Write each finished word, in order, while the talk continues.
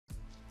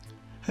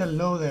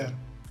Hello there.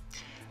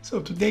 So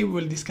today we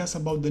will discuss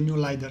about the new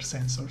Lidar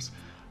sensors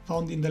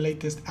found in the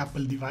latest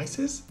Apple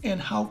devices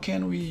and how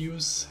can we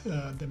use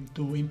them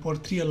to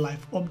import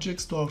real-life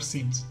objects to our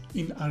scenes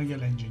in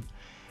Unreal Engine.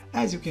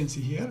 As you can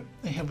see here,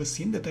 I have a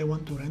scene that I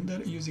want to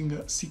render using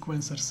a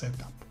sequencer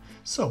setup.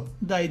 So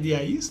the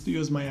idea is to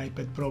use my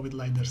iPad Pro with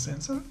Lidar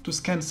sensor to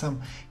scan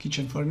some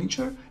kitchen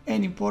furniture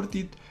and import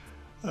it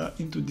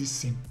into this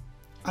scene.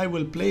 I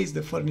will place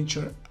the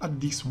furniture at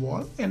this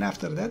wall, and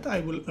after that I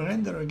will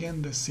render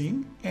again the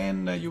scene,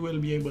 and you will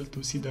be able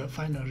to see the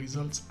final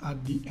results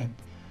at the end.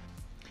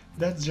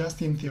 That's just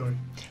in theory.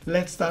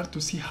 Let's start to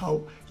see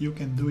how you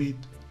can do it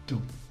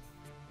too.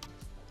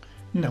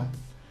 Now,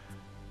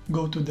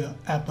 go to the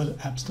Apple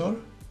App Store,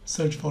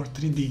 search for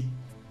 3D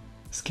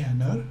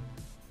scanner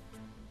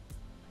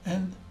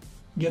and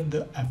get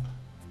the app.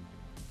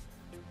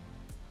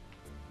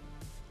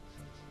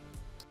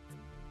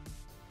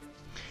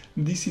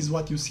 This is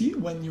what you see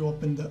when you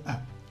open the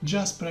app.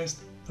 Just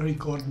press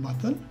record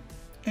button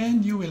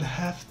and you will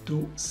have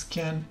to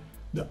scan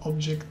the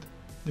object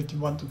that you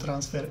want to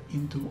transfer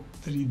into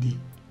 3D.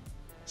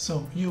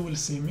 So you will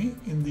see me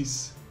in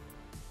this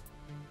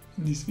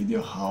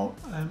video how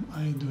am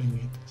I doing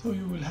it. So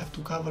you will have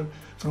to cover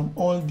from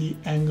all the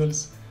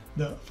angles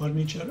the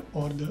furniture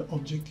or the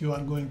object you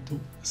are going to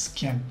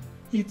scan.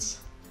 It's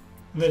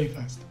very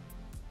fast.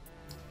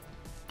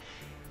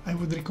 I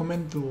would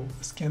recommend to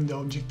scan the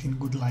object in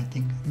good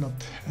lighting, not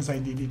as I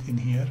did it in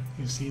here.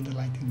 You see the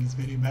lighting is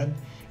very bad,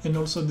 and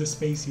also the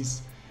space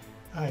is,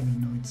 I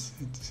don't know,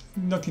 it's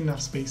not enough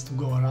space to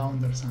go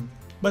around or something.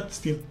 But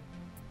still,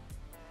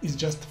 it's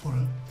just for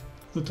a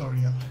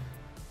tutorial.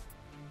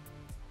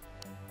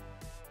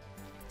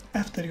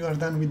 After you are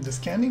done with the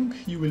scanning,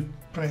 you will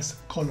press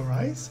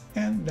colorize,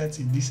 and that's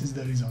it. This is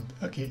the result.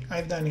 Okay,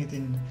 I've done it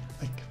in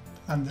like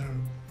under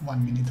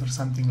 1 minute or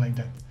something like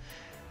that.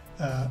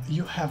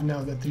 You have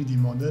now the 3D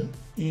model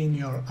in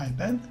your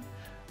iPad,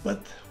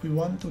 but we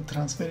want to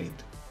transfer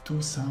it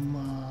to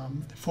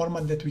some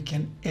format that we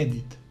can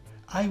edit.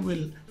 I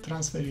will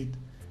transfer it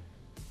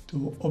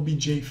to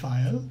OBJ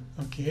file,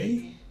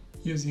 okay,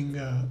 using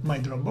my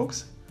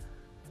Dropbox,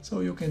 so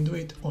you can do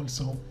it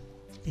also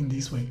in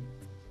this way.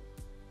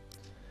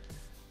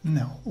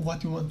 Now,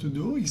 what you want to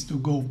do is to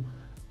go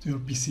to your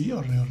PC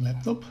or your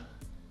laptop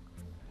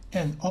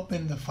and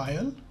open the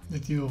file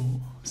that you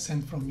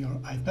sent from your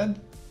iPad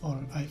or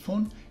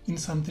iPhone in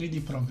some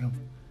 3D program.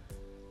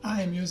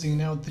 I am using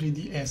now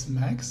 3ds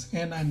Max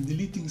and I'm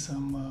deleting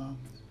some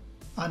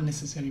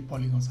unnecessary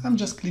polygons. I'm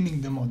just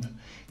cleaning the model.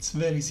 It's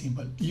very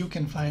simple. You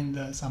can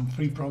find some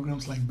free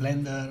programs like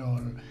Blender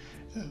or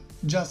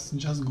just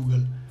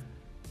Google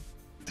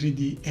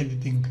 3D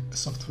editing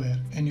software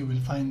and you will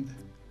find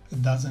a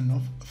dozen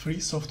of free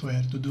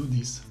software to do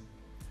this.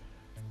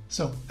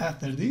 So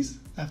after this,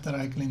 after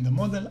I clean the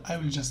model, I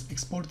will just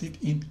export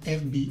it in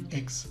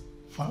FBX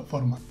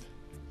format.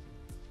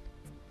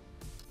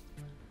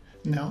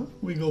 Now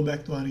we go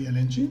back to Unreal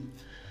Engine,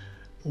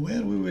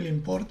 where we will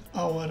import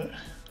our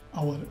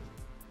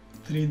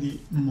 3D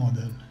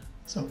model.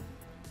 So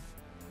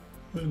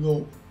we'll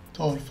go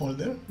to our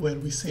folder where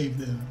we save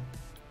the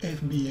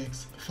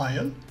FBX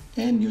file,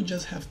 and you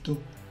just have to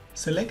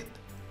select,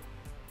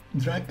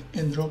 drag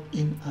and drop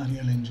in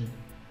Unreal Engine.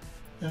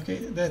 Okay,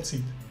 that's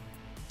it.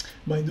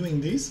 By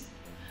doing this,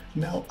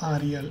 now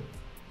Unreal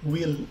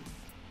will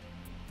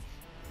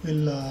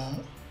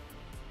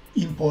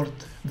import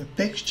the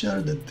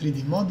texture, the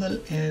 3D model,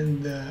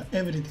 and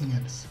everything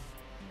else.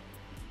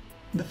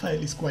 The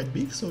file is quite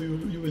big, so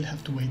you will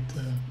have to wait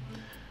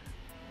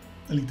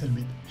a little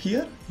bit.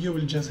 Here you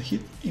will just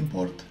hit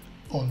import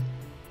all,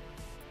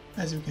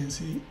 as you can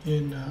see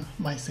in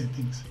my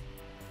settings,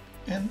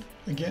 and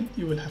again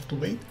you will have to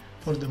wait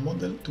for the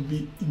model to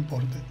be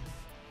imported.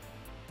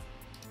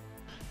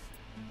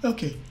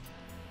 Okay,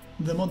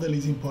 the model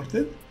is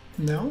imported.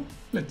 Now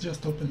let's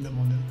just open the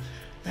model.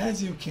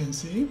 As you can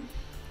see,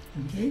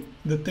 okay,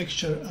 the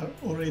texture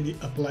are already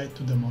applied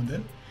to the model,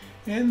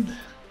 and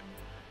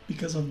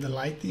because of the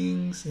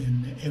lightings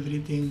and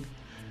everything,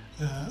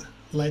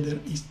 Lidar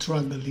is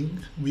struggling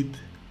with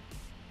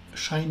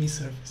shiny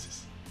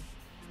surfaces,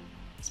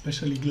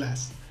 especially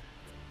glass.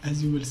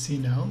 As you will see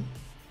now,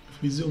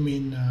 if we zoom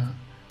in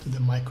to the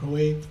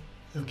microwave,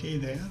 okay,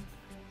 there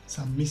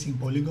some missing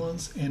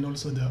polygons and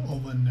also the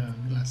oven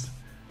glass.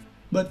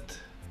 But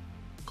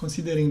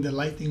considering the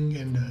lighting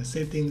and the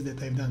settings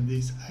that I've done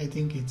this, I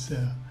think it's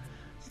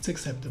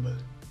acceptable.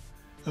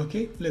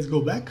 Okay, let's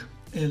go back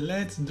and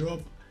let's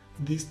drop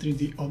this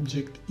 3D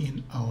object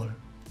in our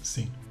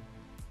scene.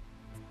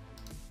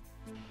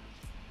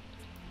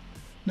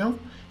 Now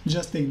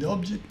just take the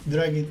object,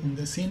 drag it in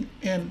the scene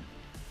and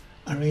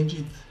arrange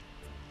it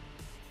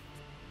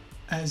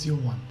as you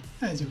want.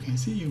 As you can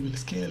see, you will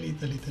scale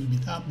it a little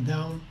bit up,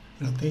 down,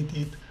 rotate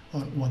it,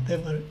 or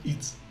whatever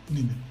it's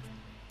needed.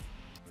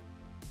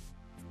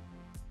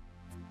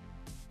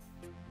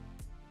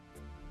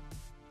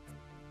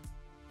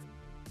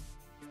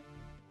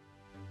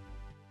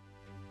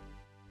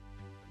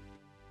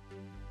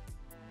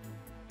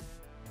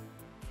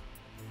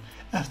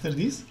 After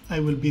this,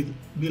 I will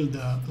build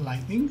the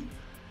lighting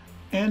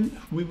and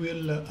we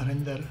will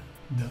render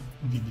the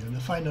video, the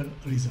final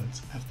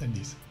results after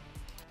this.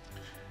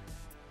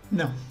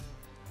 Now,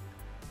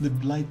 the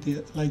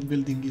light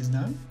building is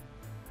done.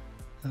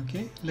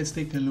 Okay, let's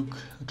take a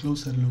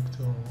closer look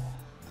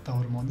at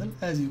our model.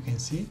 As you can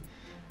see,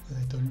 as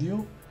I told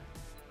you,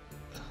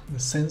 the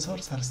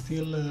sensors are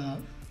still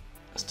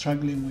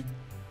struggling with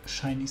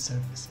shiny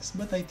surfaces,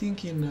 but I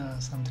think in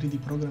some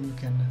 3D program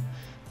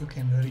you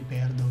can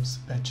repair those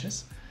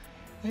patches.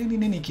 And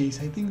in any case,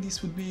 I think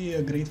this would be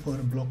great for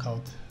a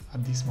blockout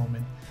at this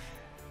moment.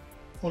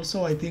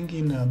 Also, I think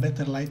in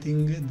better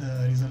lighting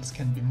the results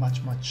can be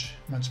much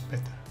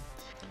better.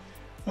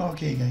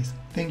 Okay guys,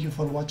 thank you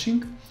for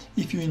watching.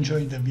 If you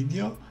enjoyed the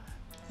video,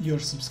 your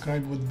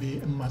subscribe would be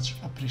much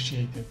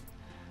appreciated.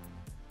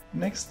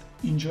 Next,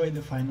 enjoy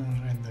the final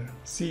render.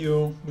 See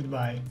you,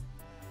 goodbye.